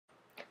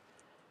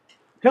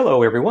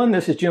Hello everyone,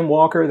 this is Jim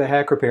Walker, the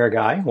Hack Repair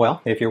Guy.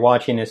 Well, if you're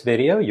watching this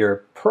video,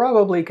 you're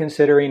probably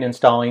considering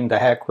installing the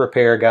Hack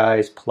Repair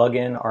Guy's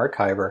plugin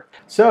archiver.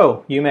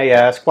 So, you may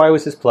ask, why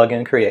was this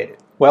plugin created?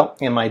 Well,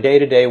 in my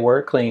day-to-day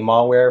work cleaning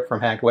malware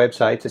from hacked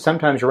websites, I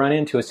sometimes run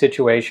into a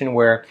situation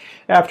where,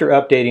 after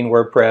updating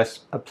WordPress,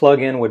 a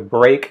plugin would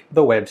break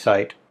the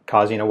website,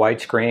 causing a white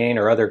screen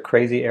or other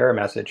crazy error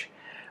message.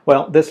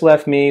 Well, this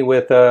left me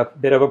with a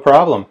bit of a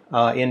problem.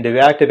 In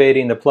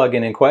deactivating the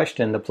plugin in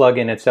question, the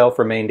plugin itself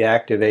remained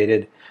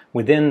activated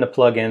within the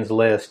plugins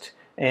list,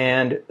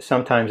 and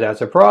sometimes that's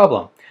a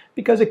problem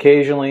because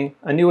occasionally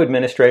a new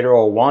administrator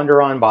will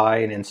wander on by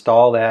and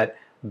install that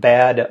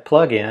bad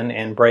plugin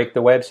and break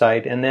the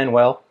website, and then,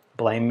 well,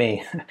 blame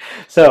me.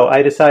 So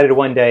I decided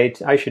one day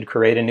I should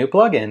create a new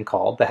plugin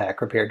called the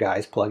Hack Repair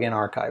Guy's Plugin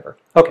Archiver.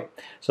 Okay,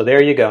 so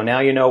there you go.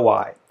 Now you know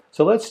why.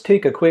 So let's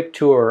take a quick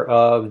tour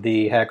of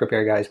the Hack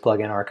Repair Guy's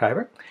Plugin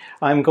Archiver.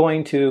 I'm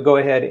going to go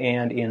ahead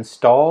and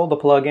install the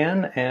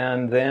plugin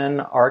and then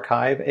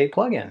archive a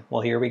plugin.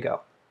 Well, here we go.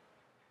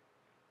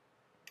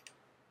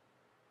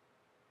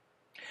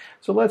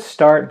 So let's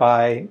start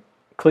by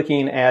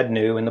clicking Add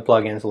New in the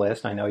plugins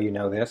list. I know you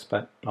know this,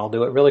 but I'll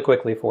do it really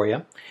quickly for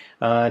you.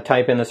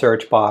 Type in the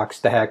search box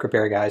the Hack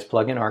Repair Guy's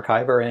Plugin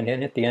Archiver and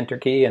hit the Enter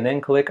key and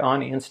then click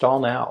on Install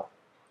Now.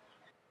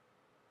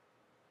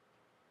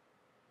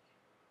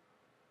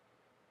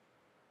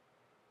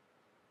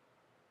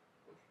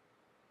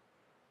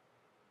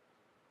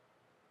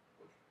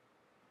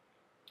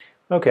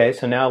 Okay,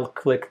 so now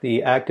click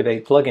the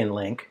Activate Plugin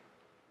link,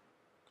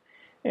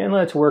 and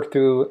let's work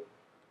through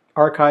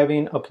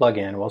archiving a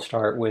plugin. We'll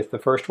start with the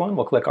first one.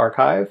 We'll click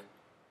Archive.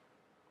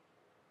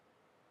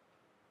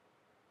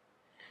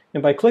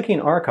 And by clicking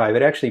Archive,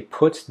 it actually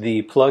puts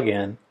the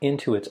plugin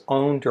into its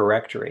own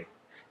directory.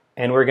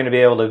 And we're going to be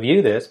able to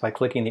view this by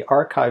clicking the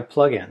Archive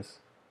Plugins.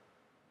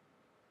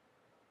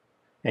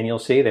 And you'll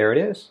see there it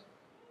is.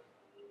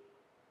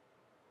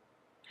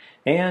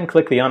 And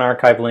click the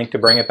Unarchive link to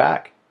bring it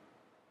back.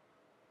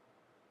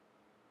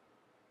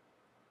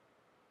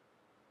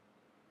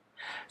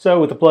 So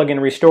with the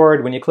plugin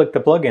restored, when you click the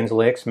plugins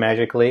links,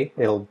 magically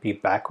it'll be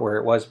back where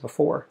it was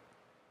before.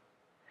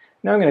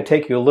 Now I'm going to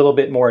take you a little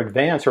bit more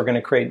advanced. We're going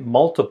to create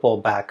multiple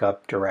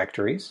backup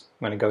directories.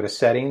 I'm going to go to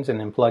Settings and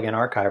then Plugin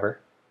Archiver.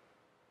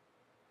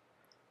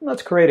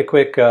 Let's create a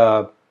quick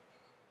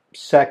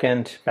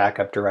second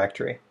backup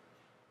directory.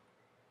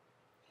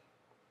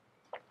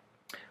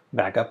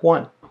 Backup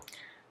 1.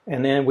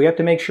 And then we have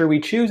to make sure we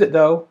choose it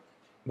though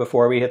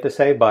before we hit the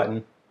Save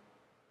button.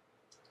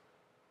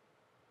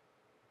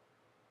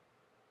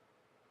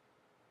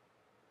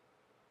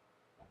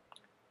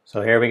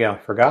 So here we go.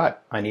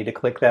 Forgot. I need to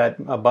click that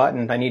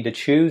button. I need to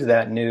choose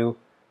that new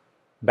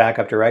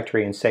backup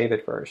directory and save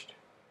it first.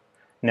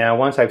 Now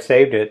once I've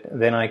saved it,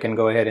 then I can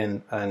go ahead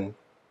and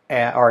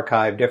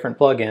archive different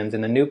plugins,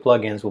 and the new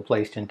plugins will be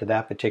placed into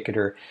that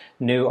particular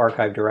new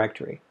archive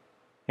directory.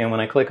 And when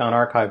I click on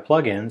Archive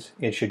Plugins,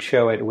 it should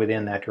show it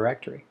within that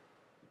directory.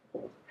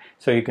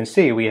 So you can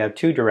see we have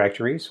two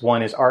directories.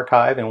 One is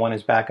Archive and one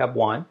is Backup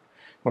 1.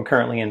 We're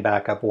currently in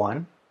Backup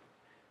 1.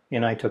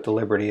 And I took the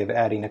liberty of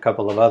adding a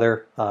couple of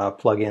other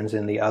plugins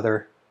in the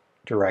other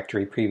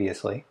directory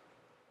previously.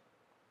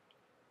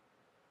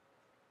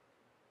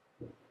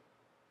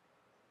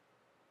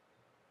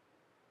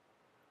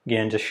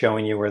 Again, just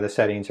showing you where the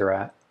settings are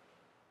at.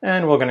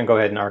 And we're going to go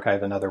ahead and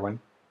archive another one.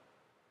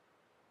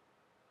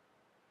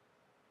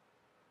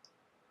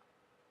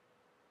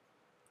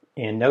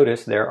 And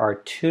notice there are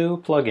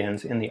two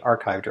plugins in the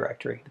archive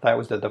directory. That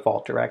was the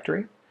default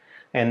directory.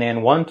 And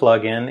then one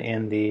plugin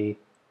in the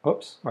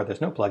oops, or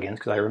there's no plugins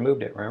because I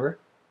removed it, remember?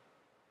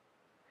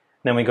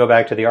 Then we go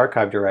back to the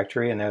archive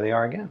directory and there they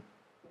are again.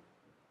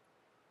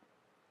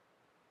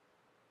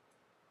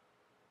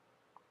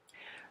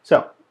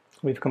 So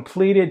we've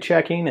completed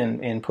checking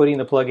and putting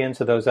the plugins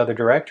to those other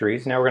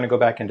directories. Now we're going to go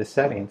back into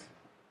settings.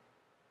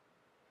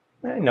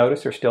 And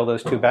notice there's still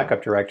those two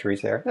backup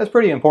directories there. That's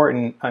pretty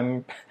important.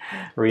 I'm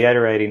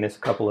reiterating this a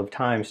couple of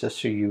times just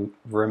so you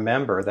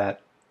remember that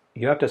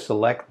you have to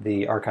select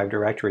the archive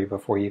directory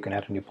before you can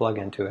add a new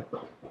plugin to it.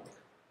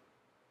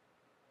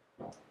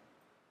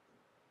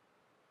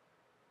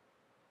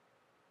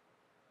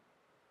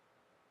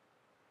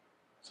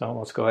 So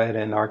let's go ahead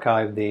and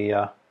archive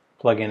the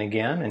plugin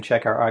again and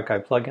check our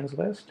archive plugins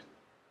list.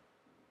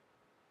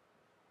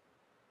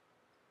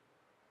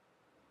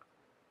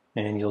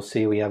 And you'll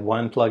see we have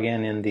one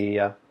plugin in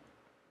the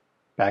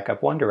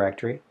Backup 1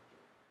 directory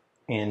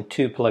and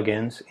two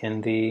plugins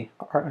in the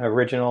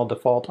original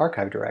default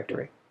archive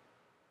directory.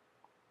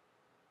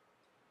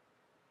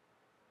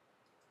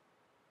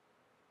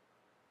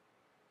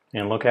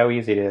 And look how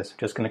easy it is.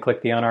 Just going to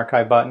click the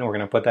Unarchive button. We're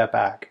going to put that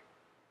back.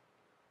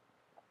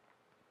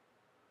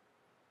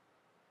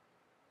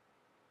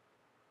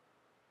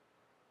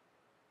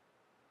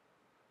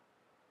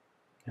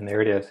 And there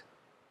it is.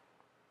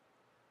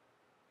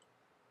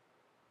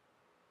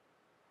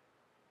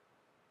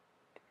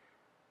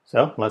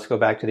 So let's go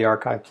back to the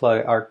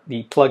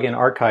plugin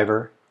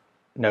archiver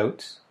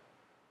notes.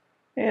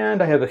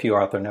 And I have a few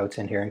author notes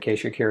in here in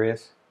case you're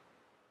curious.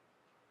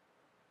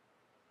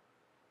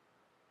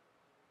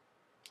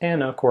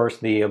 And of course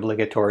the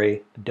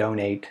obligatory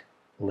donate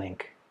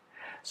link.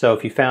 So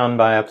if you found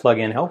my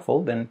plugin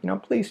helpful, then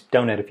please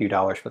donate a few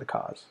dollars for the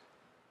cause.